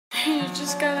You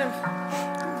just gotta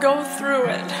go through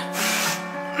it.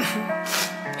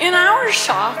 In our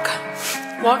shock,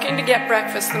 walking to get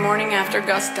breakfast the morning after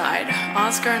Gus died,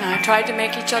 Oscar and I tried to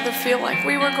make each other feel like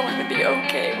we were going to be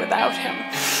okay without him.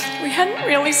 We hadn't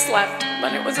really slept,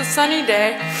 but it was a sunny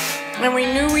day, and we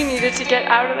knew we needed to get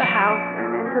out of the house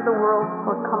and into the world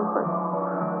for comfort.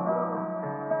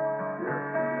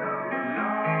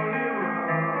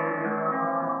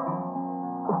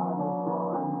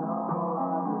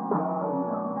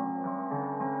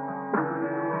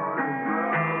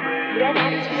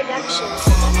 Productions.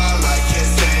 I can't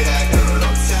say that, girl.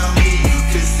 Don't tell me you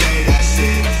can say that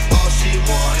shit. All she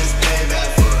wants is payback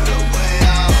for the way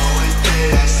I always play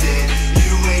that shit.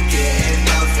 You ain't getting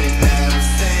nothing that I'm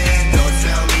saying. Don't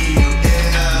tell me you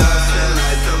get nothing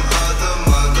like them other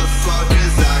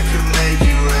motherfuckers. I can make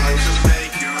you rich.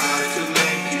 I can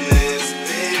make you this,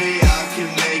 baby. I can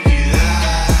make you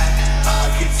that.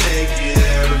 I can take you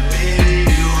there, but baby,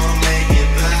 you won't make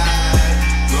it back.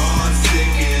 Growing sick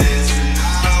of this, and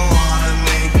I don't wanna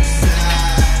make you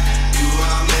sad. Do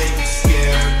I make you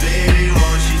scared, baby?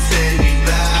 Won't you take me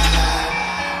back?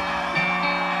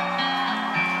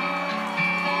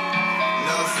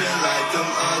 Nothing like them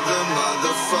other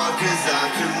motherfuckers. I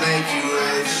can make you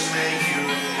rich.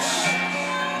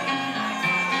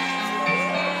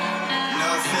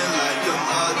 Nothing like them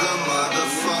other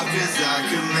motherfuckers. I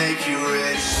can make you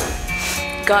rich.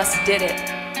 Gus did it.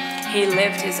 He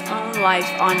lived his own life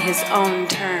on his own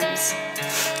terms.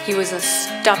 He was a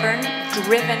stubborn,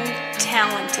 driven,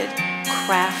 talented,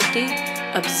 crafty,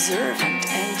 observant,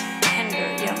 and tender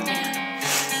young man.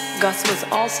 Gus was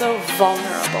also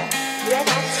vulnerable.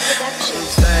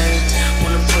 Productions.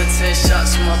 Wanna put 10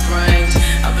 shots in my brain.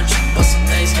 I've been tripping about some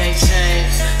things can't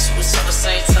change. So it's all the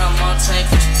same time, I'll tank.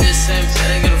 What you did, same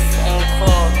day, get a phone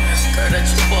call. Girl that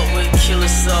you fought with, kill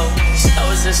us so. I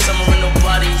was in summer and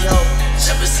nobody helped.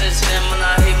 Ever since then, when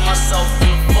I hate myself, from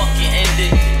the fucking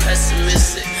ended,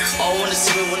 pessimistic. All wanna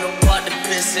see me with no pot to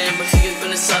piss in, but niggas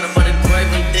been inside about the grave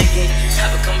and digging.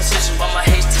 Have a conversation about my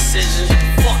hate decisions.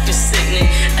 Fucking sickening.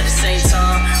 At the same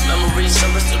time, memories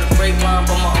surface through the grapevine.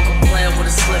 But my uncle playing with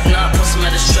a slip knot. Plus some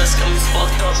of the stress got me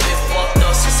fucked up, been fucked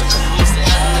up since a couple months they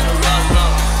had a nigga locked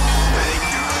up. Make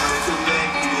you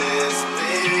make you this,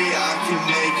 baby. I can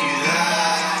make you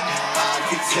that. I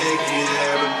can take you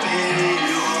there, but baby,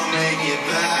 you won't make it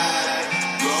back.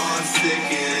 Growing sick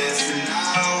of this, and I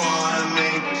don't wanna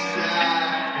make you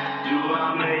sad. Do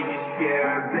I make you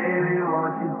scared, baby?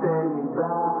 Won't you take me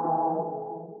back?